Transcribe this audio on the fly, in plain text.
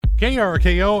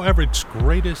KRKO, Everett's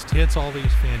greatest hits, all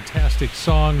these fantastic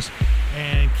songs,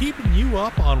 and keeping you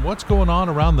up on what's going on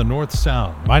around the North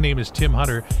Sound. My name is Tim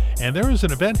Hunter, and there is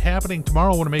an event happening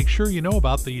tomorrow I want to make sure you know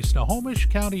about. The Snohomish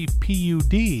County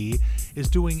PUD is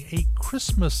doing a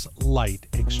Christmas light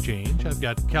exchange. I've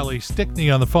got Kelly Stickney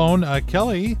on the phone.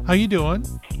 Kelly, how you doing?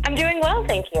 I'm doing well,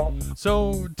 thank you.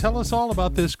 So tell us all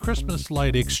about this Christmas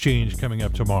light exchange coming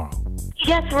up tomorrow.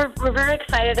 Yes, we're very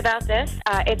excited about this.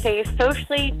 It's a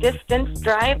socially distanced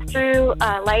drive-through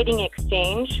lighting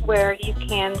exchange where you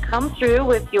can come through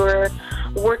with your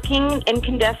working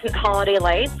incandescent holiday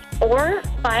lights or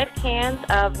 5 cans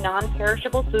of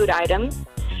non-perishable food items,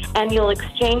 and you'll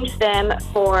exchange them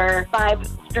for 5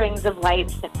 strings of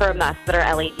lights from us that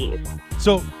are LEDs.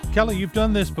 So, Kelly, you've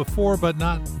done this before, but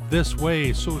not this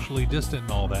way, socially distant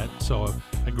and all that. So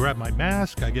I grab my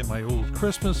mask, I get my old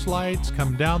Christmas lights,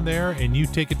 come down there, and you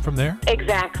take it from there?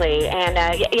 Exactly. And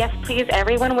yes, please,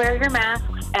 everyone wear your masks.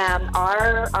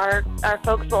 Our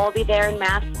folks will all be there in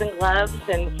masks and gloves,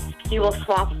 and you will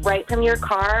swap right from your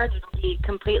car to be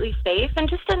completely safe, and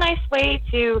just a nice way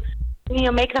to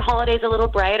make the holidays a little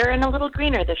brighter and a little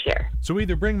greener this year. So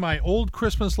either bring my old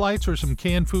Christmas lights or some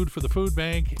canned food for the food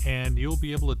bank, and you'll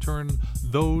be able to turn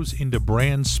those into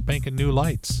brand spanking new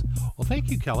lights. Well,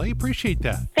 thank you, Kelly. Appreciate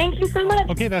that. Thank you so much.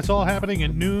 Okay, that's all happening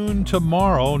at noon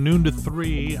tomorrow, noon to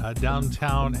 3,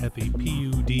 downtown at the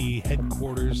PUD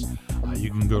headquarters. You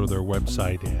can go to their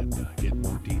website and get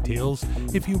more details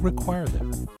if you require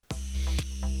them.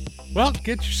 Well,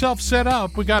 get yourself set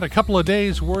up. We got a couple of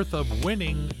days worth of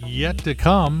winning yet to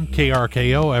come.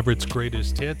 KRKO, Everett's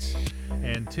greatest hits.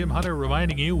 And Tim Hunter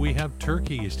reminding you we have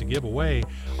turkeys to give away.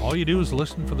 All you do is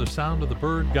listen for the sound of the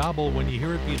bird gobble. When you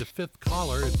hear it, be the 5th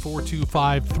caller at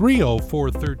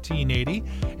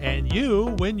 425-304-1380. And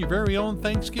you win your very own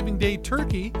Thanksgiving Day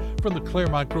turkey from the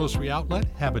Claremont Grocery Outlet,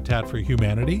 Habitat for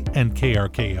Humanity, and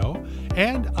KRKO.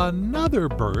 And another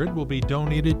bird will be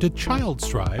donated to Child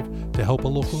Strive to help a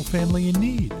local family in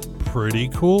need. Pretty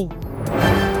cool.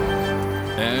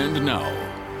 And now,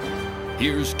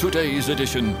 here's today's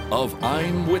edition of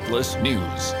I'm Witless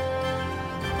News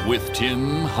with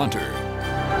Tim Hunter.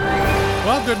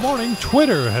 Well, good morning.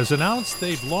 Twitter has announced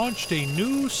they've launched a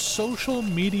new social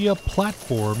media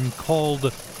platform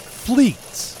called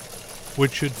Fleets,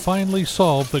 which should finally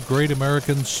solve the great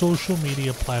American social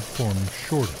media platform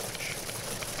shortage.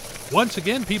 Once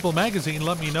again, People Magazine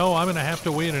let me know I'm going to have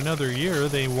to wait another year.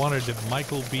 They wanted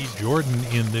Michael B. Jordan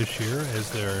in this year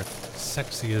as their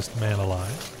sexiest man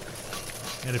alive.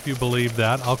 And if you believe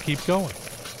that, I'll keep going.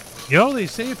 They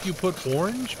say if you put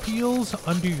orange peels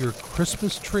under your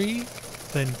Christmas tree,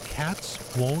 then cats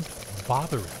won't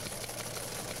bother it.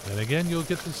 Then again, you'll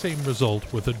get the same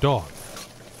result with a dog.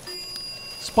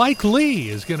 Spike Lee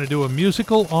is going to do a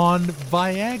musical on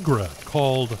Viagra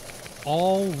called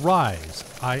All Rise.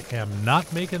 I am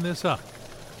not making this up.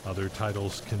 Other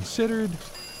titles considered: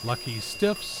 Lucky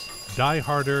Stiffs, Die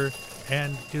Harder,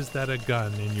 and Is That a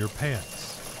Gun in Your Pants?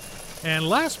 And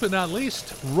last but not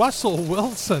least, Russell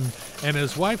Wilson and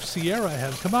his wife Sierra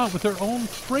have come out with their own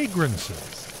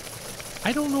fragrances.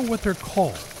 I don't know what they're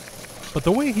called, but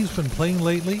the way he's been playing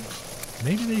lately,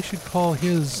 maybe they should call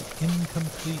his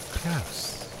Incomplete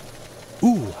Pass.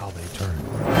 Ooh, how they turn.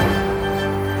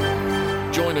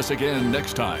 Join us again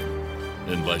next time,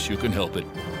 unless you can help it,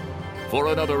 for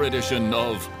another edition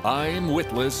of I'm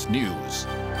Witless News.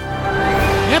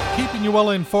 Yep, keeping you well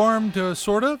informed,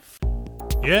 sort of.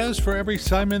 Yes, for every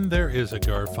Simon, there is a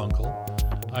Garfunkel.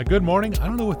 Good morning. I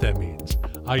don't know what that means.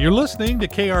 You're listening to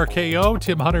KRKO.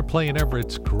 Tim Hunter playing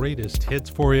Everett's greatest hits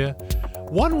for you.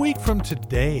 1 week from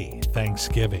today,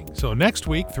 Thanksgiving. So next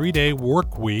week, 3-day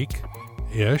work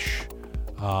week-ish,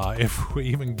 if we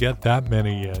even get that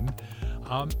many in.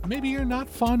 Maybe you're not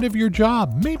fond of your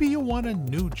job. Maybe you want a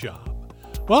new job.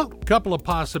 Well, a couple of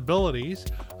possibilities.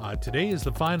 Today is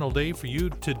the final day for you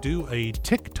to do a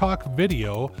TikTok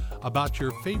video about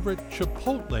your favorite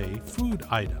Chipotle food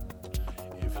item.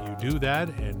 If you do that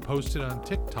and post it on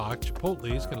TikTok,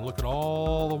 Chipotle is going to look at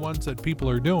all the ones that people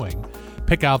are doing,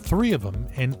 pick out 3 of them,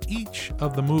 and each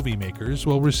of the movie makers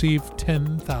will receive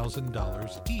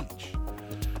 $10,000 each.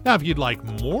 Now, if you'd like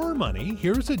more money,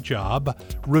 here's a job: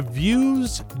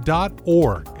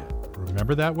 reviews.org.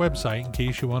 Remember that website in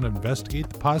case you want to investigate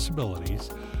the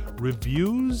possibilities.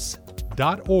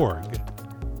 Reviews.org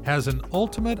has an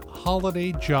ultimate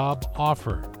holiday job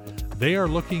offer. They are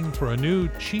looking for a new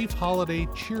Chief Holiday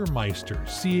Cheermeister,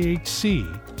 CHC.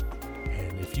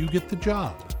 And if you get the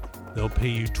job, they'll pay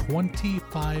you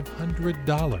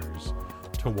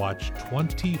 $2,500 to watch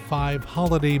 25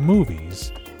 holiday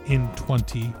movies in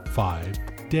 25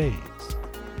 days.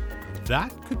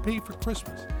 that could pay for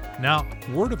Christmas. Now,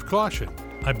 word of caution,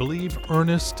 I believe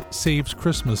Ernest Saves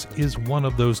Christmas is one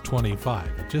of those 25.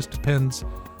 It just depends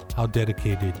how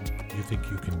dedicated you think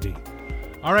you can be.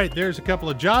 All right, there's a couple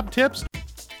of job tips.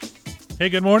 Hey,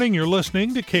 good morning. You're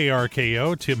listening to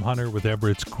KRKO. Tim Hunter with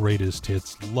Everett's Greatest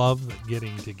Hits. Love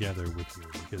getting together with you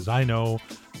because I know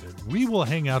that we will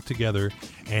hang out together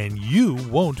and you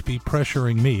won't be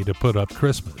pressuring me to put up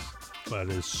Christmas.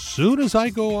 But as soon as I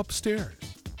go upstairs,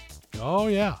 oh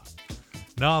yeah,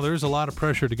 no, there's a lot of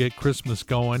pressure to get Christmas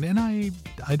going, and I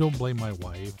don't blame my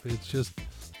wife. It's just,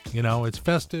 it's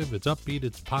festive, it's upbeat,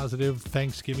 it's positive.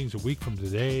 Thanksgiving's a week from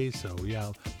today, so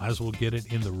yeah, might as well get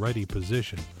it in the ready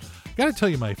position. Got to tell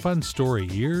you my fun story.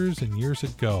 Years and years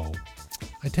ago,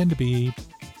 I tend to be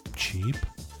cheap,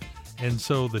 and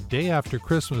so the day after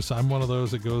Christmas, I'm one of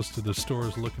those that goes to the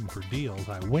stores looking for deals.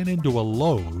 I went into a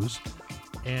Lowe's,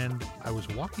 and I was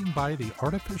walking by the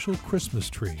artificial Christmas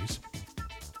trees,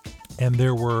 and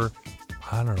there were,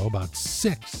 about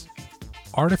 6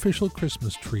 artificial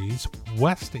Christmas trees.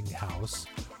 Westinghouse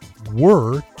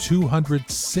were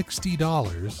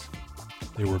 $260.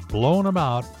 They were blowing them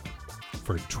out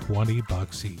for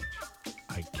 $20 each.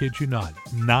 I kid you not.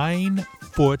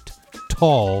 9-foot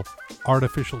tall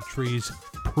artificial trees,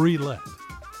 pre-lit.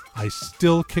 I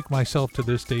still kick myself to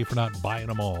this day for not buying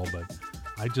them all, but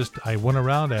I went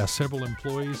around, asked several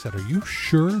employees, said, "Are you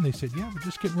sure?" And they said, "Yeah, we're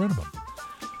just getting rid of them."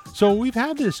 So we've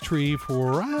had this tree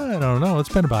for, I don't know, it's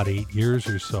been about 8 years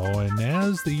or so. And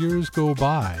as the years go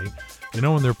by,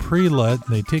 when they're pre-lit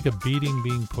and they take a beating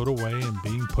being put away and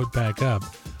being put back up,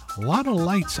 a lot of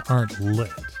lights aren't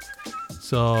lit.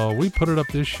 So we put it up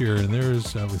this year, and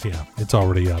it's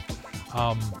already up.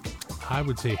 I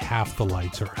would say half the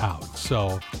lights are out.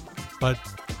 So, but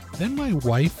then my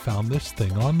wife found this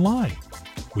thing online.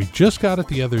 We just got it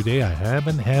the other day. I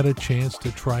haven't had a chance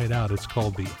to try it out. It's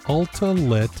called the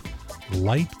Ulta-Lit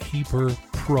Lightkeeper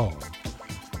Pro.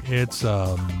 It's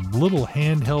a little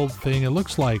handheld thing. It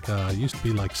looks like, used to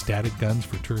be like static guns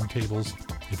for turntables,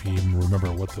 if you even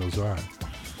remember what those are.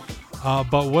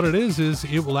 But what it is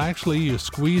it will actually, you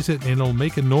squeeze it and it'll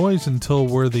make a noise until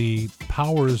where the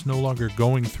power is no longer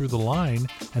going through the line,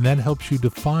 and that helps you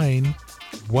define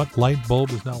what light bulb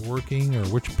is not working or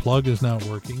which plug is not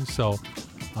working. So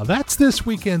that's this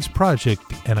weekend's project,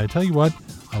 and I tell you what,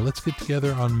 let's get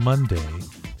together on Monday,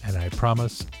 and I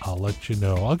promise I'll let you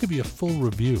know. I'll give you a full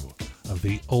review of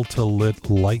the Ulta-Lit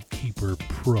Lightkeeper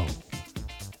Pro,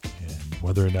 and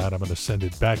whether or not I'm going to send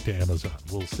it back to Amazon,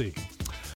 we'll see.